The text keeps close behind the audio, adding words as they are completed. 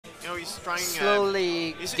know, he's trying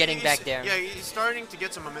slowly getting back there. Yeah, he's starting to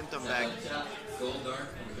get some momentum back.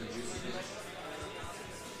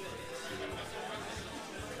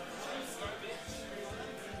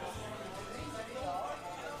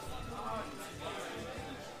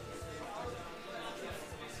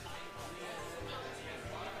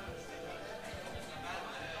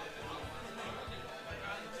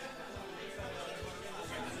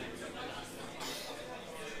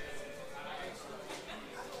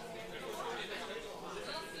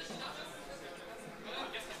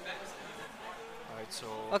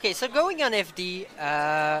 Okay, so going on FD,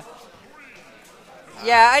 yeah,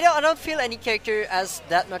 I don't feel any character has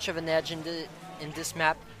that much of an edge in this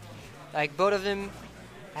map. Like both of them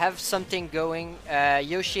have something going.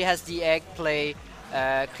 Yoshi has the egg play.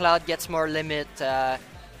 Cloud gets more limit.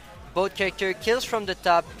 Both character kills from the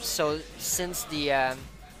top. So since the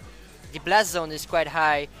blast zone is quite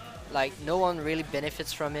high, like no one really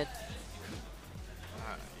benefits from it.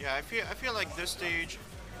 Yeah, I feel like this stage.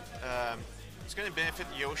 It's going to benefit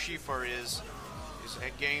Yoshi for his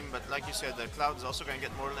egg game, but like you said, the Cloud is also going to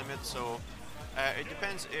get more limits. So it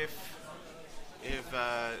depends if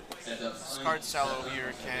Scardsalo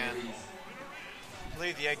here can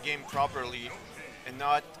play the egg game properly and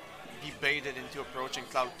not be baited into approaching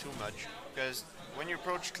Cloud too much. Because when you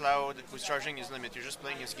approach Cloud, who's charging his limit, you're just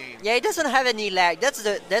playing his game. Yeah, he doesn't have any lag. That's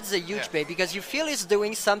the huge bait, because you feel he's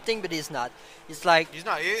doing something, but he's not. It's like he's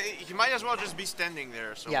not. He might as well just be standing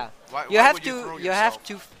there. So yeah, why have would to you have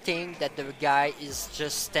to think that the guy is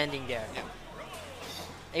just standing there. Yeah.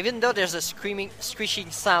 Even though there's a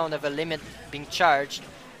screeching sound of a limit being charged,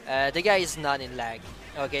 the guy is not in lag.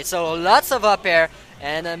 Okay, so lots of up air,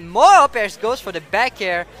 and more up airs goes for the back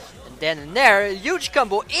air. Then and there, huge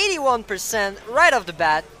combo, 81% right off the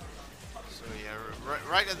bat. So yeah,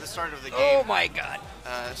 right at the start of the game. Oh my god.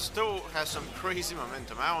 STO has some crazy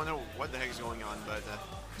momentum. I don't know what the heck is going on, but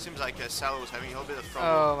it seems like Salo is having a little bit of trouble.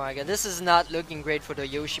 Oh my god, this is not looking great for the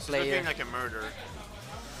Yoshi player. It's looking like a murder.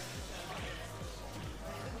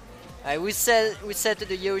 We said to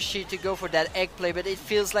the Yoshi to go for that egg play, but it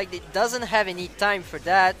feels like it doesn't have any time for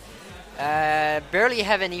that. Barely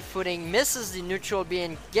have any footing, misses the neutral B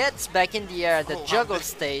and gets back in the air. The juggle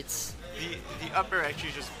states. The upper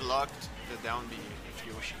actually just blocked the down B of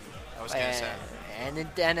Yoshi. That was kind of sad.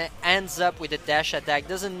 And it ends up with a dash attack.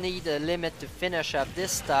 Doesn't need a limit to finish up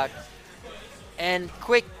this stock. And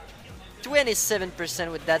quick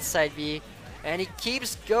 27% with that side B. And he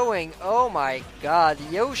keeps going. Oh my god,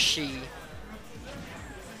 Yoshi.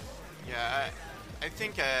 Yeah, I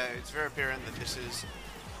think it's very apparent that this is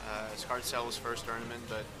Scardsalo's first tournament,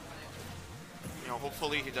 but you know,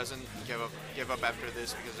 hopefully he doesn't give up after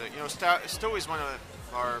this, because you know, STO is one of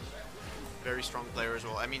our very strong players.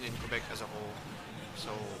 Well, I mean in Quebec as a whole. So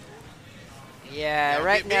yeah, you know,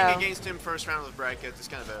 right now being against him first round of the bracket is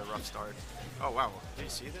kind of a rough start. Oh wow, did you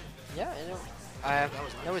see that? Yeah, I know. That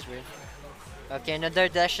was nice. That was weird. Okay, another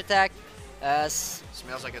dash attack.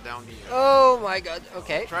 Smells like a down B. Oh my god.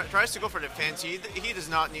 Okay. Tries to go for the defense. He does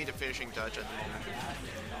not need a finishing touch at the moment.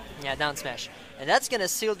 Yeah, down smash. And that's going to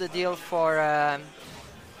seal the deal for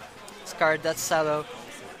Scardsalo.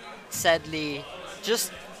 Sadly,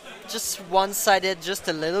 just one-sided just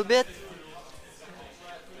a little bit.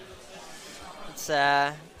 It's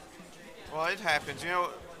well, it happens. You know,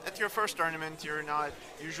 at your first tournament, you're not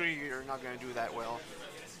going to do that well.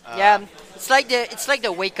 Yeah, it's like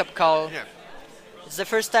the wake-up call. Yeah. It's the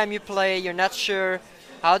first time you play. You're not sure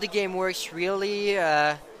how the game works really.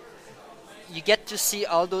 You get to see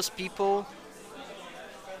all those people,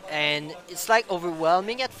 and it's like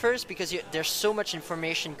overwhelming at first because there's so much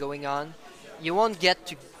information going on. You won't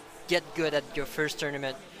get good at your first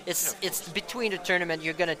tournament. It's between the tournament.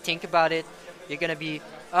 You're gonna think about it. You're gonna be,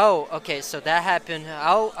 oh, okay, so that happened.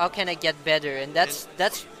 How can I get better? And that's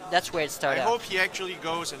where it started. I hope he actually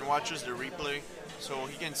goes and watches the replay so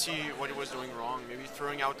he can see what he was doing wrong. Maybe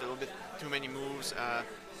throwing out a little bit too many moves.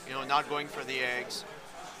 You know, not going for the eggs.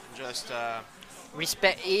 Just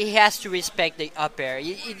respect. He has to respect the up air.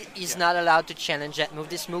 He's not allowed to challenge that move.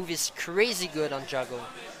 This move is crazy good on juggle.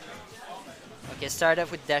 Okay, start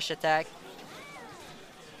off with dash attack.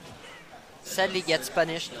 Sadly gets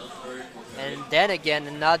punished, and then again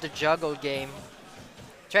another juggle game.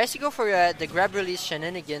 Tries to go for the grab release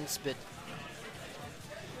shenanigans, but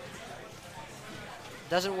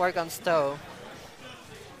doesn't work on STO.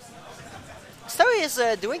 STO is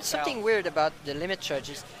doing something weird about the limit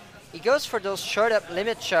charges. He goes for those short up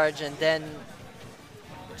limit charge and then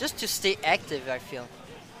just to stay active, I feel.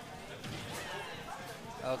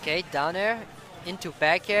 Okay, down air into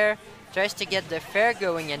back air. Tries to get the fair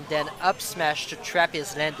going and then up smash to trap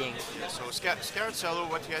his landing. Yeah, so Scardsalo,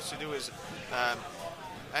 what he has to do is,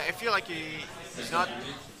 I feel like he's not.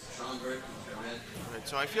 Right,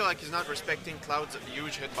 so I feel like he's not respecting Cloud's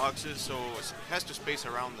huge hitboxes, so he has to space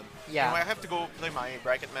around them. Yeah. Anyway, I have to go play my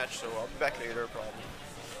bracket match, so I'll be back later probably.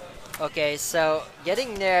 Okay, so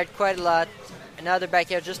getting nared quite a lot. Another back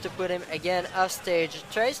here just to put him again off stage.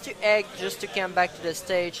 Tries to egg just to come back to the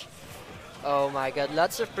stage. Oh my god,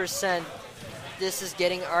 lots of percent. This is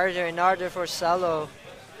getting harder and harder for Salo.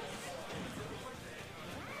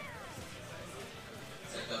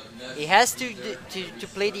 He has to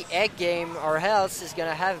play the egg game or else he's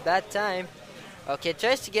gonna have a bad time. Okay,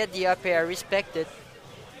 tries to get the up air, respect it.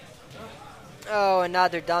 Oh,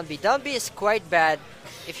 another down B. Down B is quite bad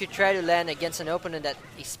if you try to land against an opponent that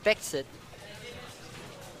expects it.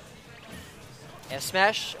 F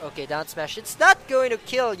smash, okay, down smash. It's not going to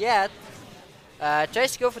kill yet.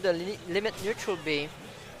 Tries to go for the limit neutral B.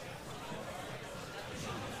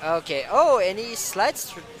 Okay, oh, and he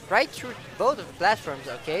slides right through both of the platforms,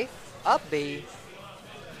 okay. Up B.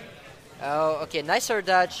 Oh, okay, nicer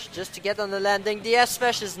dodge just to get on the landing. The F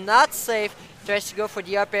smash is not safe. Tries to go for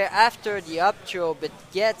the up air after the up throw, but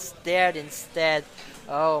gets dared instead.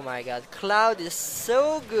 Oh my god, Cloud is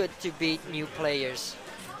so good to beat new players.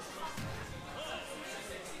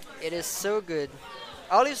 It is so good.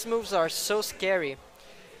 All his moves are so scary.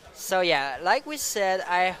 So yeah, like we said,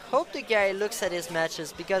 I hope the guy looks at his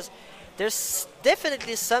matches because there's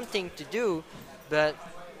definitely something to do, but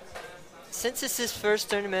since it's his first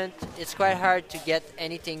tournament, it's quite hard to get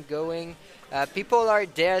anything going. People are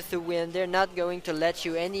there to win. They're not going to let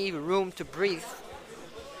you any room to breathe.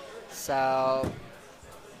 So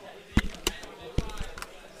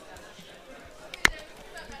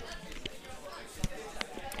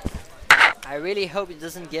I really hope he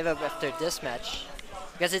doesn't give up after this match,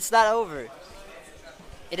 because it's not over.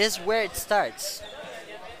 It is where it starts.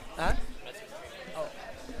 Huh? Oh.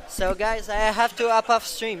 So guys, I have to up off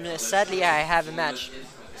stream. Sadly, I have a match.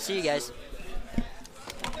 See you guys.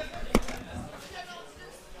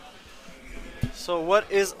 So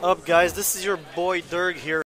what is up, guys? This is your boy Derg here.